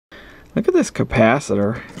Look at this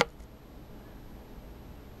capacitor.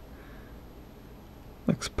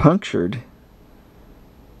 Looks punctured.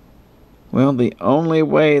 Well, the only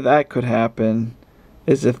way that could happen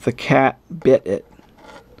is if the cat bit it.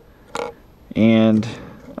 And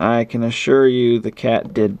I can assure you the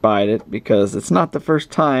cat did bite it, because it's not the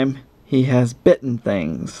first time he has bitten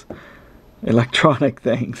things. Electronic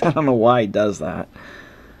things. I don't know why he does that.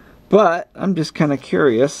 But I'm just kind of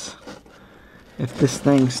curious if this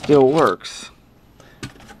thing still works.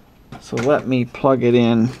 So let me plug it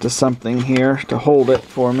in to something here to hold it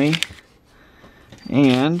for me.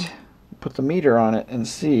 And put the meter on it and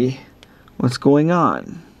see what's going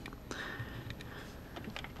on.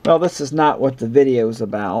 Well, this is not what the video is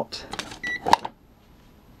about.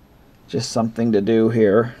 Just something to do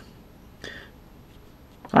here.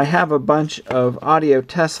 I have a bunch of audio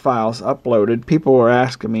test files uploaded. People were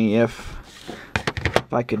asking me if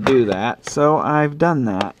I could do that, so I've done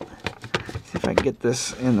that. See if I can get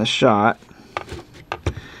this in the shot.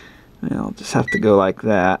 I'll just have to go like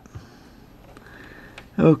that.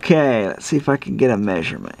 Okay, let's see if I can get a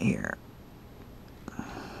measurement here.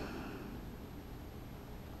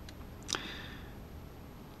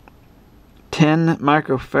 10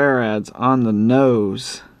 microfarads on the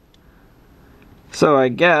nose. So I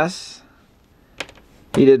guess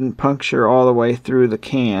he didn't puncture all the way through the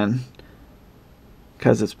can,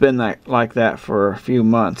 because it's been like that for a few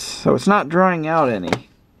months. So it's not drying out any.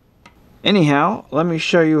 Anyhow, let me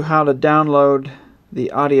show you how to download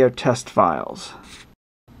the audio test files.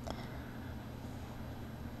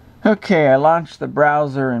 Okay, I launched the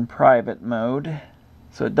browser in private mode,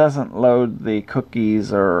 so it doesn't load the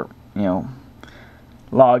cookies or,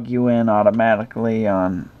 log you in automatically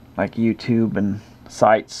on like YouTube and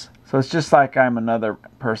sites. So it's just like I'm another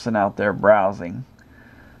person out there browsing.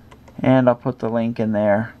 And I'll put the link in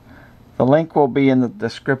there. The link will be in the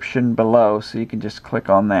description below, so you can just click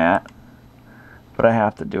on that. But I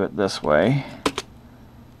have to do it this way.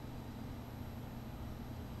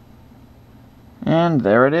 And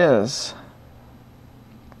there it is.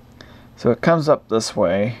 So it comes up this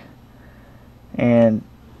way, and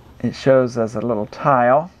it shows as a little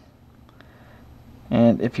tile.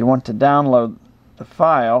 And if you want to download the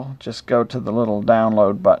file, just go to the little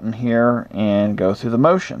download button here and go through the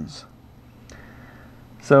motions.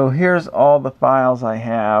 So here's all the files I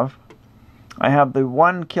have. I have the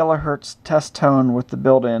 1 kilohertz test tone with the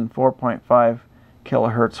built-in 4.5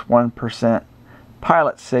 kilohertz 1%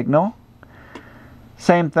 pilot signal.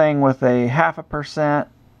 Same thing with a 0.5%,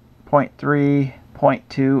 0.3%,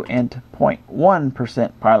 0.2%, and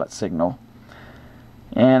 0.1% pilot signal.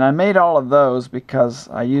 And I made all of those because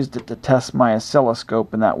I used it to test my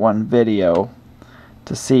oscilloscope in that one video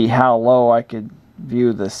to see how low I could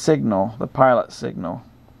view the signal, the pilot signal.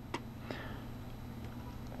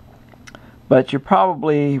 But you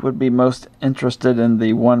probably would be most interested in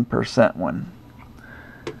the 1% one.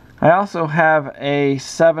 I also have a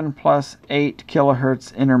 7 + 8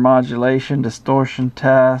 kilohertz intermodulation distortion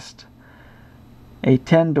test, a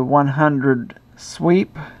 10 to 100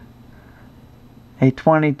 sweep, a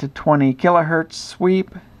 20 to 20 kilohertz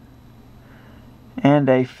sweep, and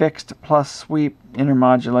a fixed plus sweep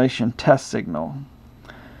intermodulation test signal.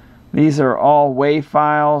 These are all WAV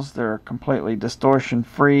files. They're completely distortion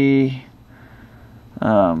free.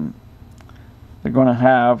 They're going to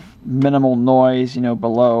have minimal noise,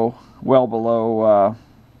 well below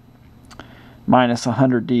minus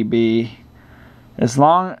 100 dB. As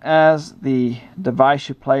long as the device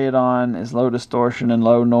you play it on is low distortion and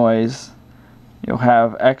low noise, you'll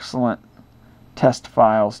have excellent test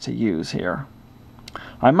files to use here.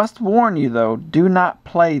 I must warn you though, do not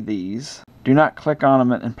play these. Do not click on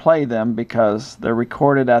them and play them, because they're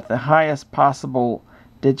recorded at the highest possible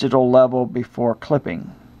digital level before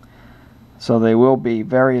clipping. So they will be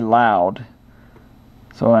very loud.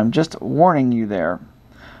 So I'm just warning you there.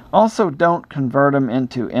 Also, don't convert them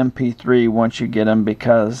into MP3 once you get them,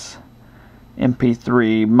 because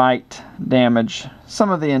MP3 might damage some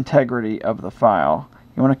of the integrity of the file.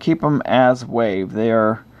 You want to keep them as WAV. They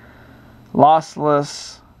are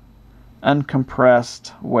lossless,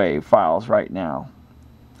 uncompressed WAV files right now.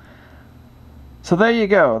 So there you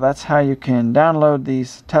go. That's how you can download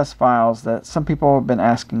these test files that some people have been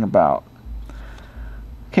asking about.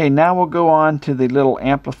 Okay, now we'll go on to the little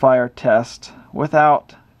amplifier test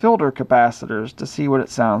without filter capacitors to see what it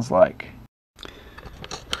sounds like.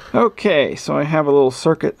 Okay, so I have a little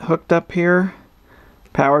circuit hooked up here.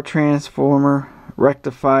 Power transformer,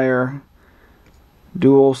 rectifier,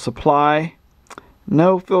 dual supply,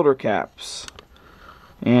 no filter caps.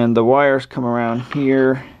 And the wires come around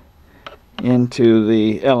here into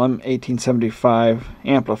the LM1875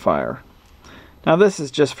 amplifier. Now this is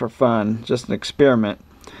just for fun, just an experiment,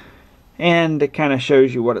 and it kind of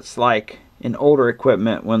shows you what it's like in older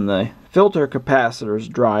equipment when the filter capacitors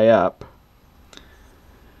dry up.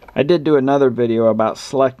 I did do another video about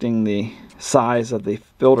selecting the size of the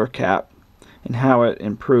filter cap and how it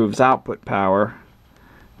improves output power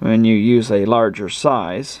when you use a larger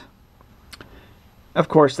size. Of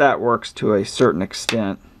course, that works to a certain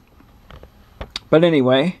extent. But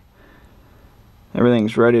anyway,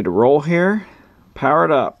 everything's ready to roll here. Power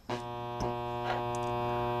it up.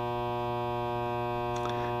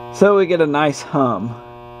 So we get a nice hum.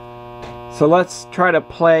 So let's try to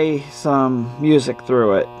play some music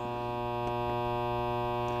through it.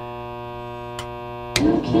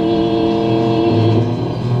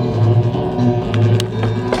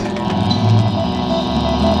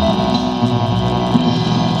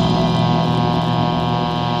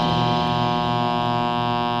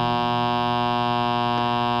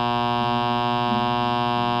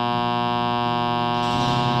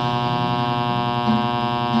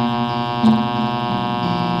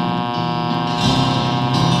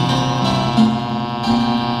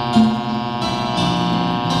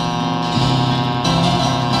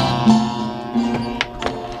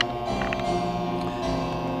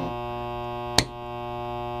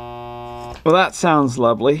 Well, that sounds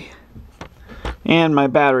lovely. And my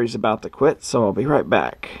battery's about to quit, so I'll be right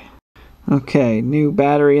back. Okay, new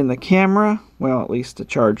battery in the camera. Well, at least a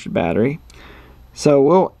charged battery. So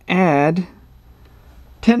we'll add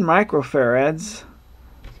 10 microfarads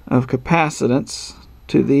of capacitance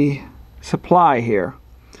to the supply here.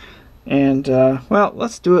 And, well,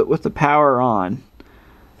 let's do it with the power on.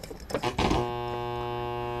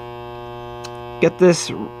 Get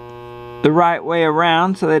this the right way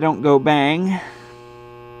around so they don't go bang.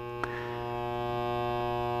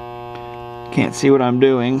 Can't see what I'm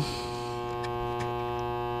doing.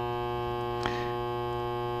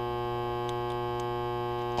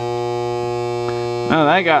 Oh,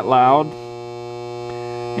 that got loud.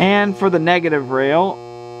 And for the negative rail,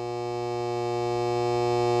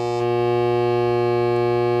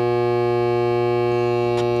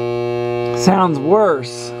 sounds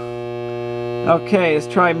worse. Okay, let's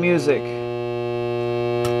try music.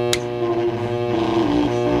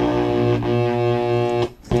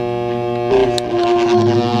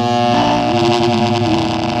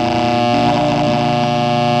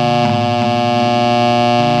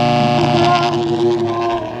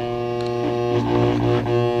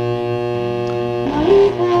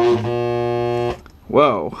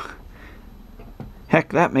 Whoa.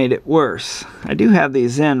 Heck, that made it worse. I do have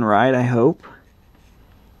these in right, I hope.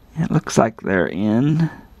 It looks like they're in.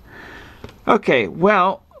 Okay,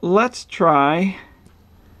 well, let's try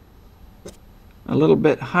a little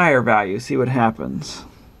bit higher value, see what happens.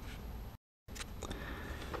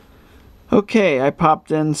 Okay, I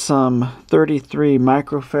popped in some 33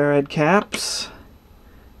 microfarad caps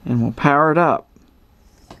and we'll power it up.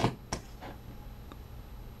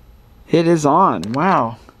 It is on.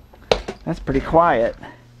 Wow, that's pretty quiet.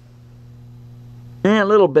 And a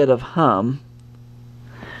little bit of hum.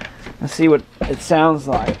 Let's see what it sounds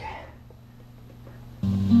like.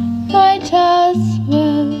 I just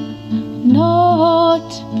will not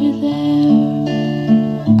be there.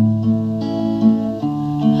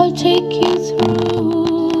 I'll take you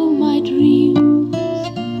through my dreams,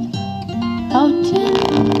 out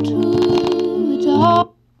into the dark.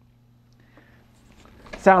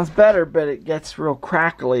 Sounds better, but it gets real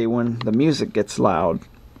crackly when the music gets loud.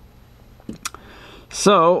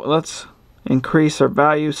 So let's increase our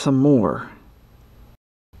value some more.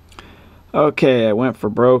 Okay, I went for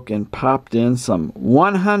broke and popped in some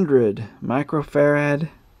 100 microfarad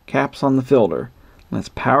caps on the filter. Let's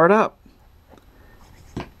power it up.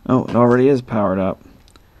 Oh, it already is powered up.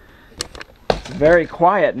 It's very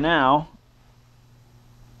quiet now.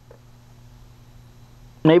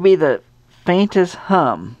 Maybe the faintest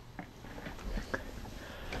hum.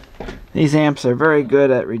 These amps are very good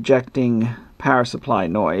at rejecting power supply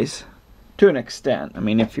noise. To an extent. I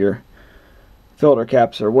mean, if your filter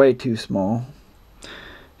caps are way too small,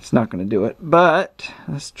 it's not going to do it. But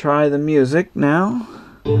let's try the music now.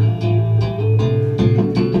 Well,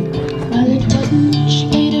 it wasn't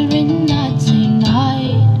later in that same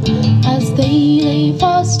night, as they lay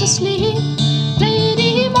fast asleep,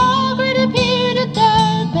 Lady Margaret appeared at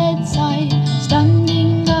their bedside,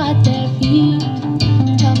 standing at their feet.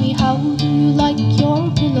 Tell me, how do you like your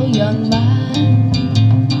pillow, young man?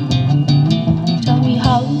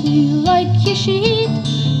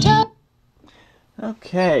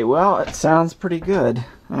 Okay, well, it sounds pretty good,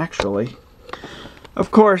 actually.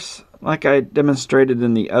 Of course, like I demonstrated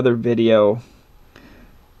in the other video,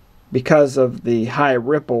 because of the high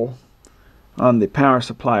ripple on the power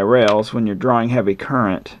supply rails when you're drawing heavy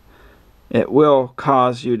current, it will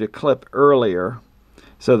cause you to clip earlier.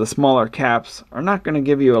 So the smaller caps are not going to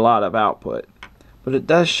give you a lot of output. But it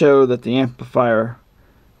does show that the amplifier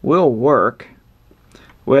will work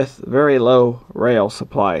with very low rail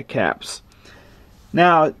supply caps.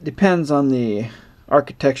 Now, it depends on the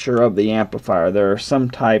architecture of the amplifier. There are some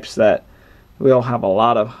types that will have a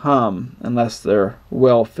lot of hum unless they're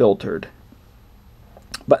well filtered.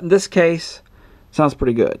 But in this case, sounds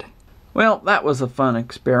pretty good. Well, that was a fun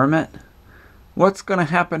experiment. What's going to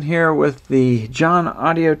happen here with the John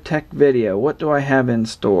Audio Tech video? What do I have in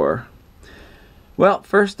store? Well,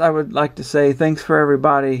 first I would like to say thanks for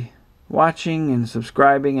everybody watching and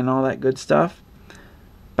subscribing and all that good stuff.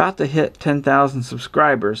 About to hit 10,000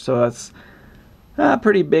 subscribers, so that's a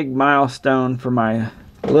pretty big milestone for my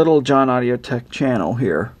little John Audio Tech channel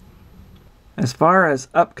here. As far as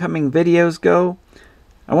upcoming videos go,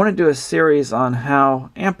 I want to do a series on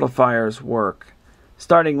how amplifiers work,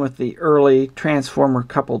 starting with the early transformer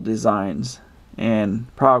coupled designs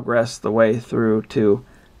and progress the way through to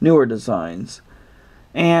newer designs.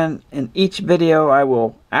 And in each video I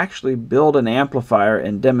will actually build an amplifier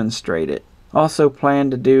and demonstrate it. Also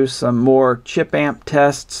plan to do some more chip amp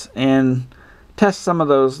tests and test some of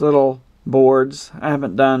those little boards. I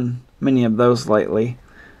haven't done many of those lately,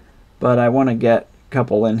 but I want to get a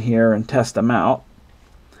couple in here and test them out.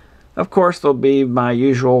 Of course, there'll be my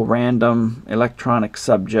usual random electronic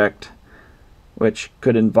subject, which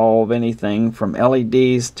could involve anything from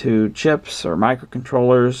LEDs to chips or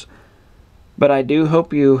microcontrollers. But I do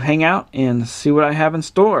hope you hang out and see what I have in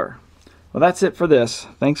store. Well, that's it for this.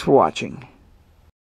 Thanks for watching.